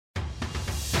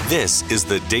This is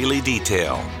the Daily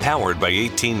Detail, powered by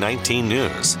 1819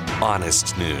 News.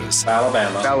 Honest news.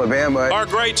 Alabama. Our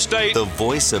great state. The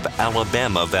voice of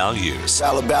Alabama values.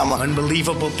 Alabama.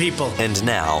 Unbelievable people. And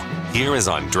now, here is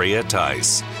Andrea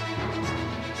Tice.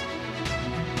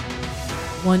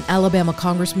 One Alabama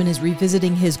congressman is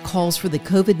revisiting his calls for the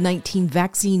COVID-19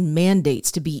 vaccine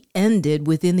mandates to be ended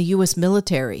within the U.S.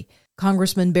 military.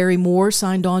 Congressman Barry Moore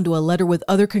signed on to a letter with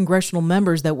other congressional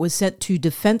members that was sent to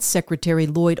Defense Secretary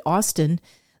Lloyd Austin.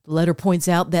 The letter points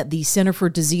out that the Center for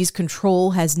Disease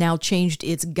Control has now changed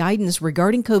its guidance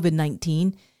regarding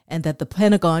COVID-19 and that the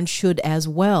Pentagon should as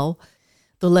well.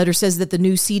 The letter says that the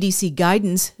new CDC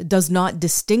guidance does not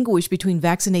distinguish between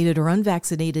vaccinated or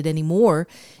unvaccinated anymore,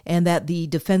 and that the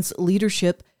defense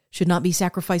leadership should not be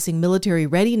sacrificing military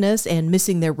readiness and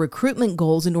missing their recruitment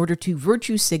goals in order to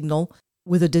virtue signal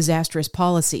with a disastrous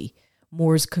policy.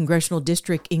 Moore's congressional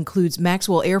district includes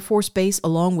Maxwell Air Force Base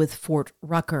along with Fort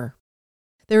Rucker.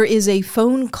 There is a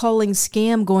phone calling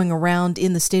scam going around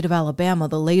in the state of Alabama.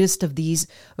 The latest of these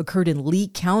occurred in Lee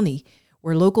County,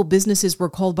 where local businesses were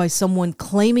called by someone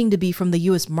claiming to be from the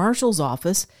U.S. Marshal's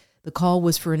office. The call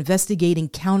was for investigating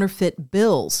counterfeit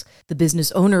bills. The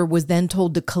business owner was then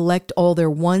told to collect all their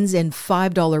 $1 and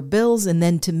 $5 bills and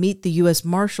then to meet the U.S.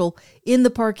 Marshal in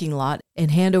the parking lot and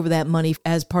hand over that money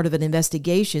as part of an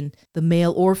investigation. The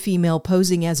male or female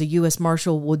posing as a U.S.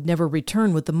 Marshal would never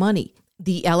return with the money.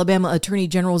 The Alabama Attorney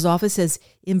General's office says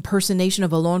impersonation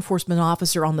of a law enforcement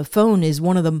officer on the phone is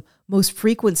one of the most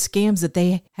frequent scams that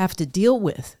they have to deal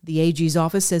with. The AG's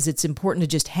office says it's important to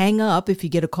just hang up if you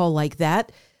get a call like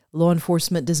that. Law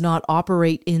enforcement does not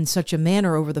operate in such a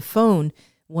manner over the phone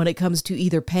when it comes to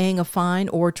either paying a fine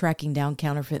or tracking down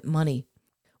counterfeit money.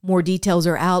 More details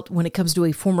are out when it comes to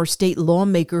a former state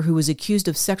lawmaker who was accused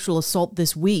of sexual assault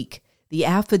this week. The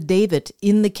affidavit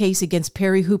in the case against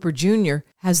Perry Hooper Jr.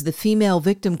 has the female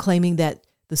victim claiming that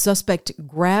the suspect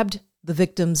grabbed the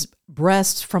victim's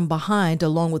breasts from behind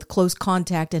along with close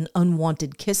contact and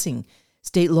unwanted kissing.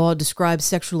 State law describes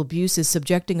sexual abuse as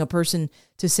subjecting a person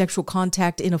to sexual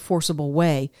contact in a forcible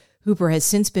way. Hooper has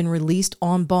since been released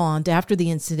on bond after the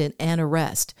incident and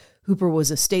arrest. Hooper was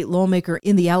a state lawmaker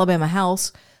in the Alabama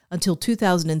House until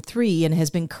 2003 and has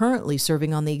been currently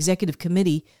serving on the executive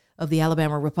committee of the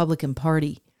Alabama Republican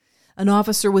Party. An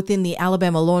officer within the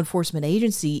Alabama Law Enforcement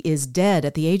Agency is dead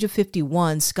at the age of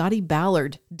 51. Scotty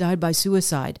Ballard died by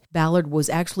suicide. Ballard was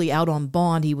actually out on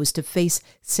bond. He was to face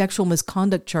sexual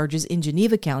misconduct charges in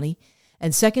Geneva County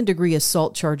and second-degree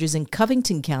assault charges in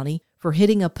Covington County for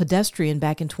hitting a pedestrian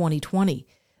back in 2020.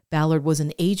 Ballard was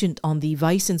an agent on the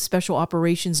Vice and Special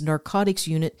Operations Narcotics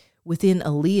Unit within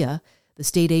ALEA. The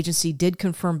state agency did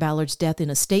confirm Ballard's death in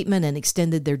a statement and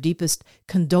extended their deepest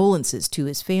condolences to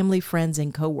his family, friends,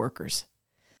 and co-workers.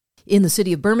 In the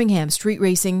city of Birmingham, street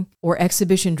racing or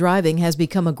exhibition driving has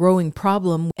become a growing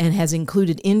problem and has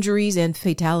included injuries and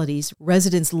fatalities.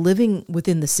 Residents living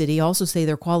within the city also say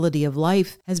their quality of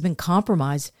life has been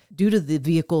compromised due to the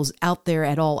vehicles out there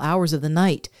at all hours of the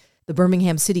night. The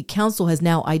Birmingham City Council has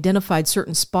now identified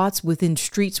certain spots within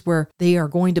streets where they are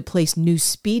going to place new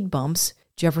speed bumps.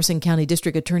 Jefferson County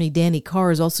District Attorney Danny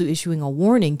Carr is also issuing a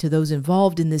warning to those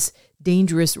involved in this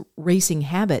dangerous racing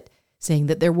habit, saying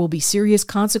that there will be serious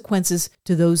consequences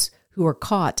to those who are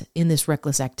caught in this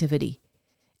reckless activity.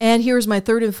 And here's my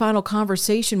third and final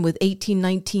conversation with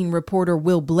 1819 reporter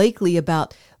Will Blakeley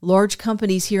about large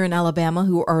companies here in Alabama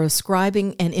who are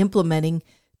ascribing and implementing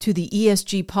to the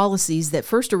ESG policies that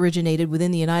first originated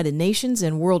within the United Nations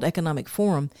and World Economic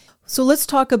Forum. So let's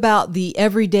talk about the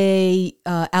everyday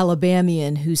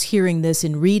Alabamian who's hearing this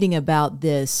and reading about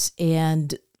this.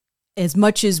 And as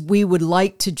much as we would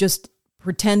like to just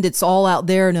pretend it's all out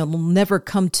there and it will never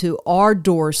come to our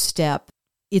doorstep,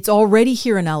 it's already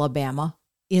here in Alabama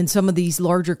in some of these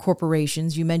larger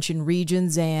corporations. You mentioned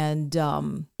Regions and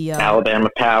Alabama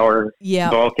Power,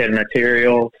 Vulcan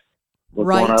Materials. Was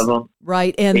right, one of them.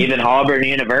 Right. And even Auburn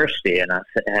University, and I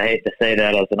hate to say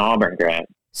that as an Auburn grad.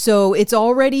 So it's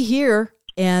already here,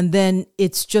 and then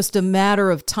it's just a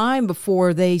matter of time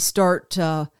before they start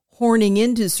horning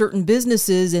into certain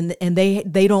businesses and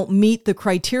they don't meet the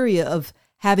criteria of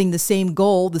having the same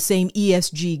goal, the same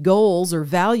ESG goals or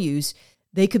values.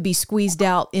 They could be squeezed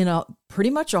out in a pretty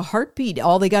much a heartbeat.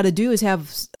 All they got to do is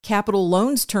have capital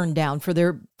loans turned down for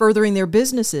their furthering their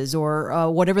businesses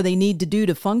or whatever they need to do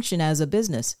to function as a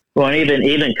business. Well, and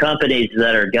even companies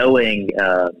that are going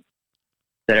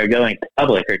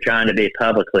public or trying to be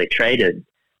publicly traded,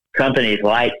 companies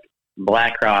like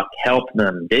BlackRock help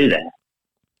them do that,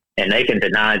 and they can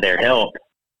deny their help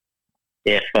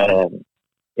if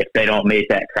they don't meet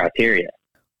that criteria.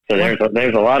 So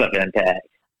there's a lot of impact.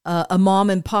 a mom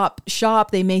and pop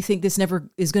shop, they may think this never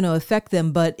is going to affect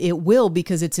them, but it will,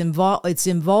 because it's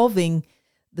involving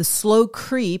the slow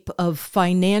creep of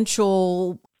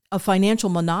financial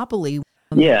monopoly.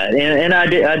 Yeah, and I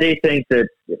do think that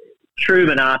true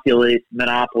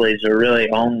monopolies are really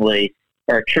only,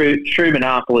 or true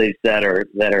monopolies that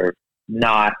are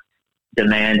not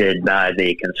demanded by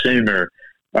the consumer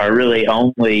are really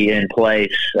only in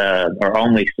place or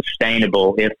only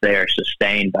sustainable if they are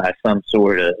sustained by some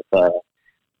sort of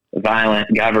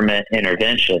violent government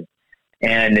intervention.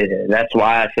 And that's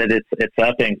why I said it's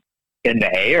up in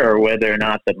the air whether or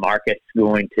not the market's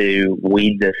going to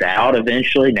weed this out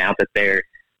eventually, now that they're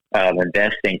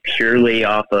investing purely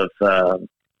off of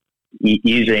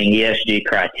using ESG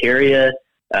criteria.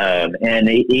 And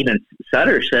even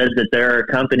Sutter says that there are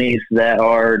companies that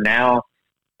are now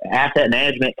asset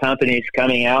management companies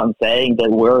coming out and saying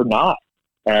that we're not.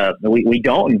 We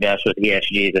don't invest with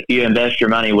ESGs. If you invest your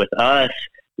money with us,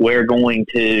 we're going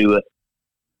to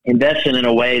invest in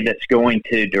a way that's going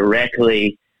to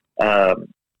directly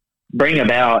bring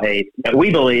about we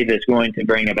believe is going to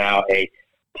bring about a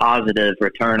positive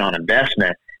return on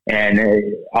investment.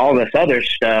 And all this other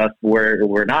stuff,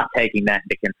 we're not taking that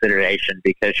into consideration,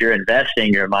 because you're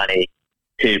investing your money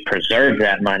to preserve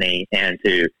that money and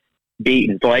to beat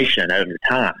inflation over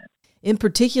time. In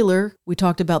particular, we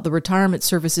talked about the Retirement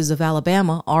Services of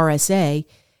Alabama, RSA,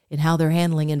 and how they're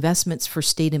handling investments for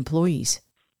state employees.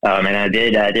 And I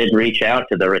did reach out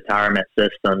to the retirement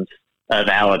systems of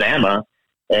Alabama,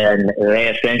 and they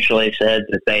essentially said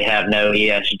that they have no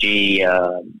ESG.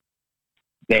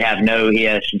 They have no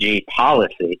ESG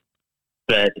policy,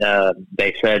 but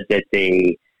they said that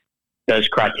those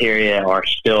criteria are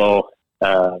still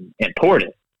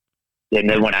important. And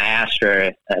then when I asked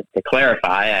her to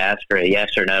clarify, I asked for a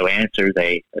yes or no answer.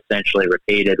 They essentially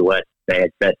repeated what they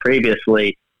had said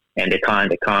previously and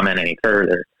declined to comment any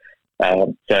further.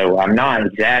 So I'm not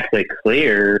exactly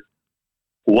clear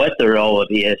what the role of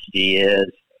ESG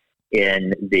is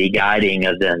in the guiding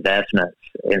of the investments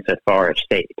insofar as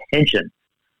state pensions,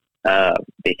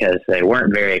 because they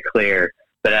weren't very clear.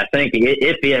 But I think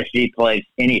if ESG plays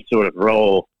any sort of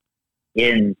role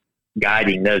in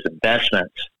guiding those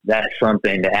investments, that's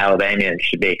something that Alabamians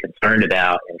should be concerned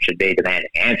about and should be demanding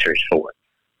answers for,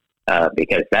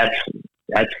 because that's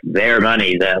their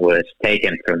money that was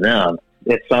taken from them.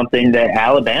 It's something that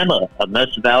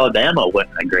most of Alabama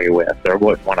wouldn't agree with or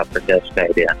wouldn't want to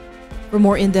participate in. For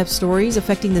more in-depth stories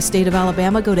affecting the state of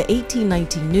Alabama, go to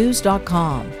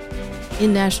 1819news.com.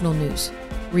 In national news,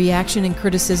 reaction and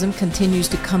criticism continues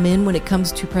to come in when it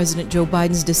comes to President Joe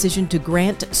Biden's decision to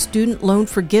grant student loan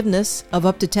forgiveness of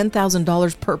up to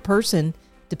 $10,000 per person,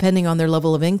 depending on their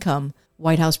level of income.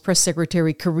 White House Press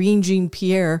Secretary Karine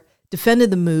Jean-Pierre defended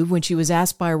the move when she was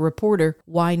asked by a reporter,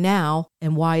 why now,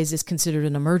 and why is this considered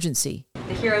an emergency?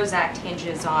 The HEROES Act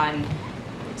hinges on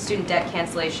student debt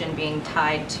cancellation being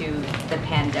tied to the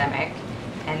pandemic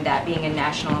and that being a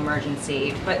national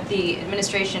emergency. But the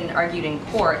administration argued in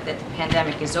court that the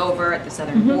pandemic is over at the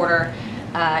southern border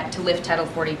to lift Title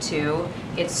 42.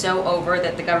 It's so over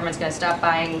that the government's going to stop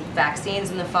buying vaccines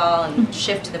in the fall and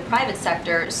shift to the private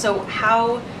sector. So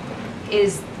how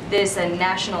is this a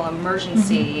national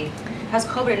emergency? How's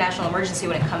COVID a national emergency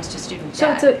when it comes to student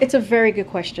debt? So it's a very good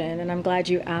question, and I'm glad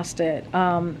you asked it.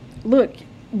 Look,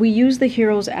 we use the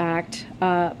HEROES Act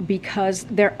because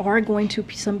there are going to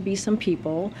be some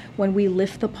people, when we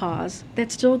lift the pause,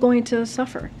 that's still going to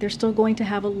suffer. They're still going to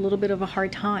have a little bit of a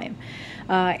hard time.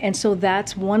 And so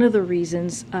that's one of the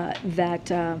reasons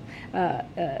that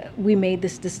we made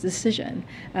this decision.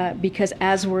 Because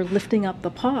as we're lifting up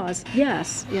the pause,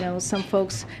 yes, some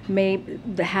folks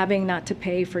having not to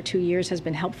pay for 2 years has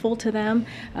been helpful to them,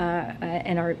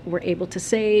 and we're able to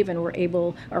save, and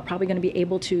are probably going to be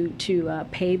able to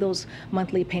pay those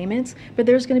monthly payments. But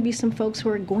there's going to be some folks who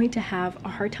are going to have a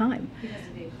hard time.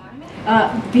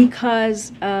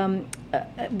 Because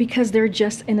they're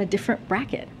just in a different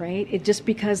bracket, right?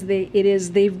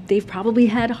 They've probably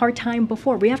had a hard time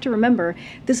before. We have to remember,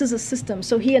 this is a system.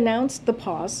 So he announced the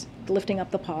pause, lifting up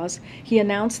the pause. He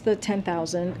announced the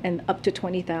 $10,000 and up to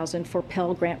 $20,000 for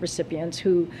Pell Grant recipients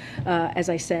who, as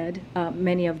I said,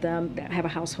 many of them have a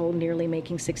household nearly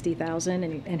making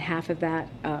 $60,000, and half of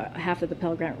the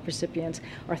Pell Grant recipients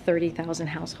are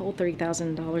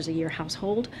 $30,000 a year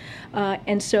household.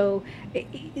 And so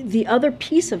the other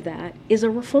piece of that is a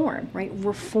reform, right?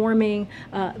 Reforming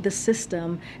the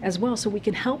system as well, so we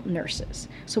can help nurses,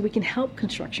 so we can help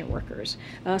construction workers,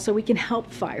 so we can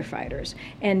help firefighters,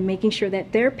 and making sure that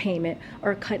their payment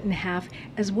are cut in half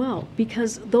as well.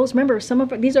 Because those, remember,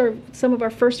 these are some of our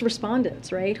first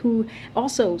respondents, right, who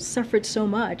also suffered so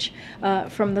much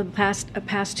from the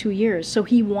past 2 years. So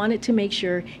he wanted to make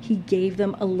sure he gave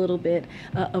them a little bit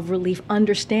of relief,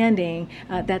 understanding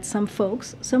that some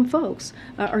folks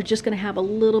are just going to have a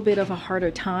little bit of a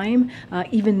harder time,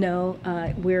 even though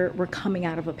we're coming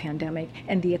out of a pandemic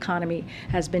and the economy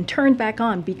has been turned back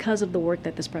on because of the work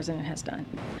that this president has done.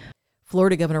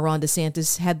 Florida Governor Ron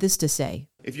DeSantis had this to say.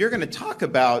 If you're going to talk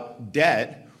about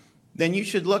debt, then you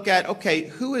should look at, okay,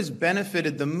 who has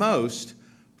benefited the most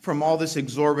from all this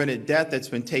exorbitant debt that's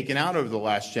been taken out over the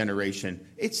last generation?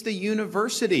 It's the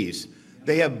universities.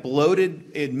 They have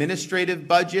bloated administrative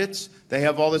budgets. They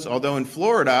have all this, although in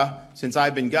Florida, since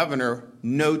I've been governor,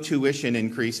 no tuition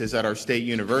increases at our state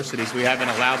universities. We haven't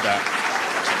allowed that.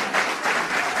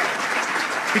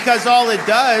 Because all it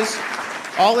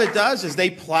does is they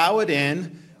plow it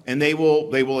in, and they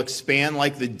will expand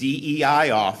like the DEI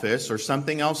office or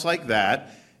something else like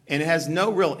that, and it has no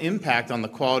real impact on the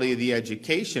quality of the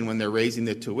education when they're raising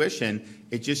the tuition.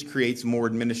 It just creates more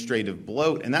administrative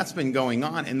bloat, and that's been going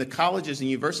on. And the colleges and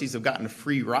universities have gotten a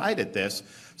free ride at this.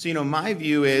 So, my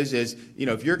view is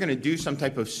if you're going to do some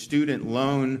type of student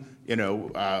loan,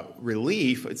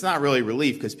 relief, it's not really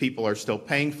relief because people are still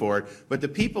paying for it. But the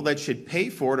people that should pay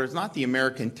for it is not the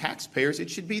American taxpayers. It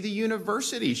should be the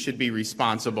universities should be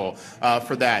responsible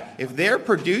for that. If they're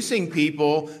producing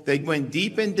people that went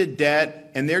deep into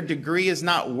debt and their degree is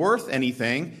not worth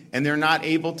anything and they're not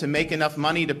able to make enough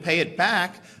money to pay it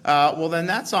back, well, then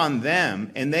that's on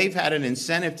them. And they've had an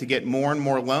incentive to get more and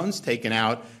more loans taken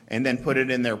out and then put it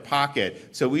in their pocket.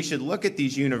 So we should look at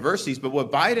these universities. But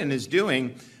what Biden is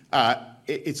doing,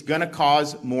 it's going to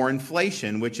cause more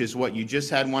inflation, which is what you just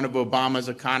had one of Obama's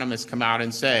economists come out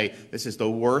and say. This is the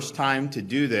worst time to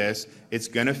do this. It's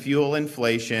going to fuel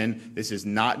inflation. This is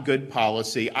not good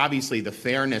policy. Obviously, the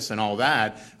fairness and all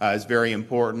that is very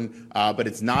important, but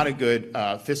it's not a good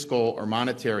fiscal or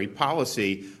monetary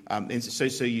policy. And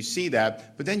so you see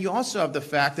that. But then you also have the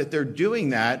fact that they're doing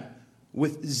that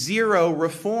with zero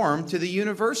reform to the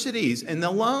universities and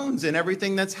the loans and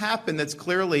everything that's happened that's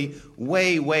clearly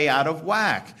way, way out of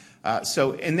whack.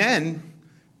 And then,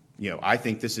 I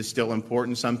think this is still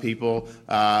important. Some people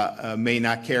may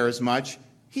not care as much.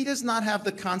 He does not have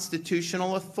the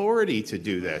constitutional authority to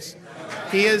do this.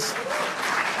 He is...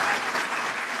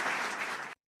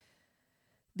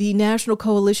 The National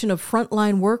Coalition of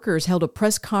Frontline Workers held a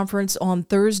press conference on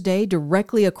Thursday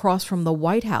directly across from the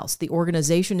White House. The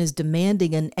organization is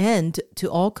demanding an end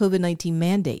to all COVID-19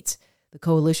 mandates. The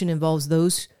coalition involves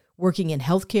those working in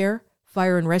healthcare,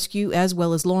 fire and rescue, as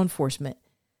well as law enforcement.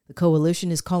 The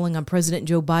coalition is calling on President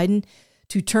Joe Biden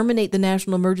to terminate the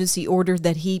national emergency order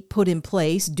that he put in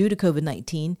place due to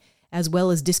COVID-19, as well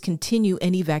as discontinue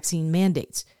any vaccine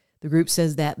mandates. The group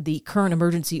says that the current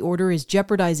emergency order is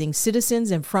jeopardizing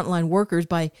citizens and frontline workers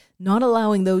by not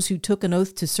allowing those who took an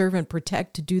oath to serve and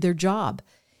protect to do their job.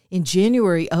 In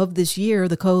January of this year,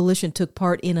 the coalition took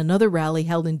part in another rally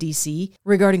held in D.C.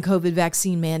 regarding COVID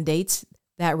vaccine mandates.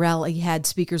 That rally had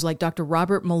speakers like Dr.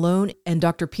 Robert Malone and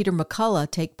Dr. Peter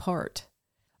McCullough take part.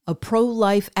 A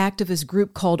pro-life activist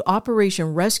group called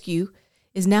Operation Rescue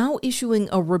is now issuing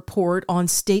a report on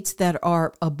states that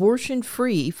are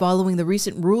abortion-free following the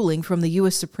recent ruling from the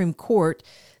U.S. Supreme Court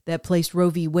that placed Roe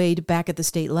v. Wade back at the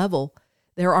state level.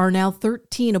 There are now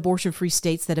 13 abortion-free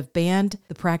states that have banned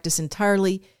the practice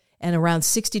entirely, and around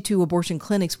 62 abortion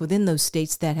clinics within those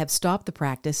states that have stopped the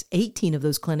practice. 18 of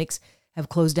those clinics have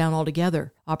closed down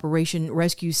altogether. Operation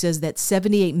Rescue says that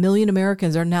 78 million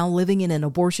Americans are now living in an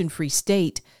abortion-free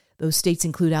state. Those states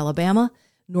include Alabama,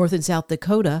 North and South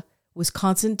Dakota,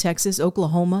 Wisconsin, Texas,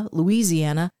 Oklahoma,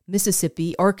 Louisiana,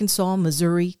 Mississippi, Arkansas,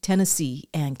 Missouri, Tennessee,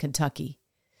 and Kentucky.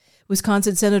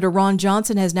 Wisconsin Senator Ron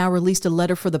Johnson has now released a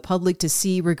letter for the public to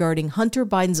see regarding Hunter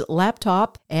Biden's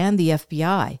laptop and the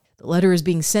FBI. The letter is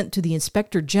being sent to the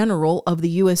Inspector General of the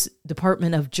U.S.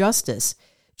 Department of Justice.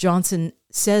 Johnson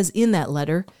says in that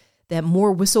letter that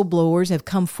more whistleblowers have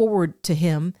come forward to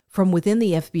him from within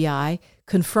the FBI,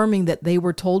 confirming that they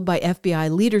were told by FBI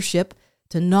leadership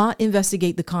to not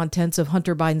investigate the contents of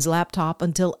Hunter Biden's laptop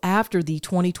until after the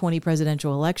 2020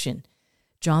 presidential election.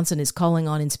 Johnson is calling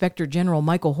on Inspector General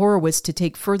Michael Horowitz to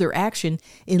take further action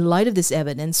in light of this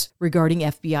evidence regarding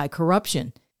FBI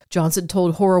corruption. Johnson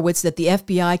told Horowitz that the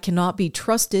FBI cannot be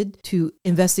trusted to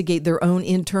investigate their own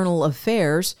internal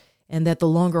affairs, and that the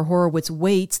longer Horowitz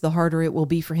waits, the harder it will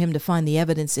be for him to find the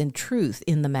evidence and truth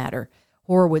in the matter.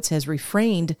 Horowitz has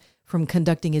refrained from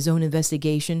conducting his own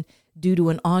investigation due to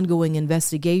an ongoing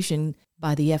investigation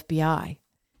by the FBI.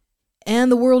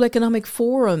 And the World Economic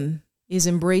Forum is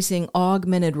embracing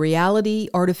augmented reality,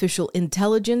 artificial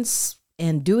intelligence,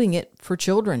 and doing it for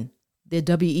children. The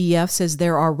WEF says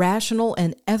there are rational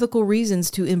and ethical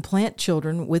reasons to implant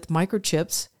children with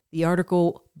microchips. The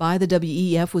article by the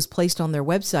WEF was placed on their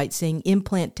website saying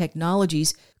implant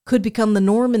technologies could become the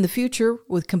norm in the future,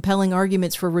 with compelling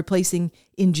arguments for replacing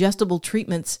ingestible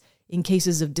treatments in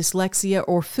cases of dyslexia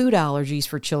or food allergies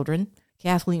for children.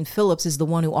 Kathleen Phillips is the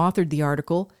one who authored the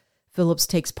article. Phillips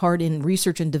takes part in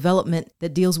research and development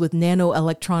that deals with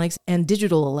nanoelectronics and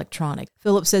digital electronics.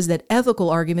 Phillips says that ethical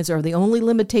arguments are the only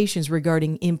limitations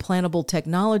regarding implantable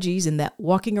technologies, and that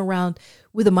walking around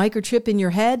with a microchip in your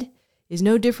head is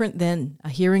no different than a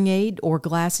hearing aid or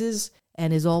glasses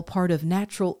and is all part of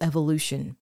natural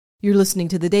evolution. You're listening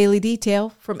to The Daily Detail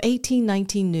from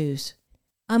 1819 News.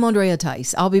 I'm Andrea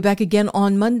Tice. I'll be back again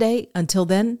on Monday. Until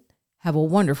then, have a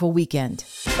wonderful weekend.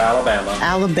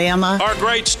 Alabama. Our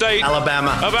great state.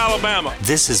 Alabama. Of Alabama.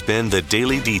 This has been The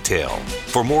Daily Detail.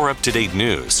 For more up-to-date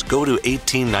news, go to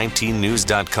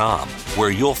 1819news.com, where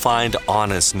you'll find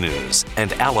honest news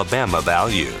and Alabama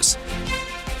values.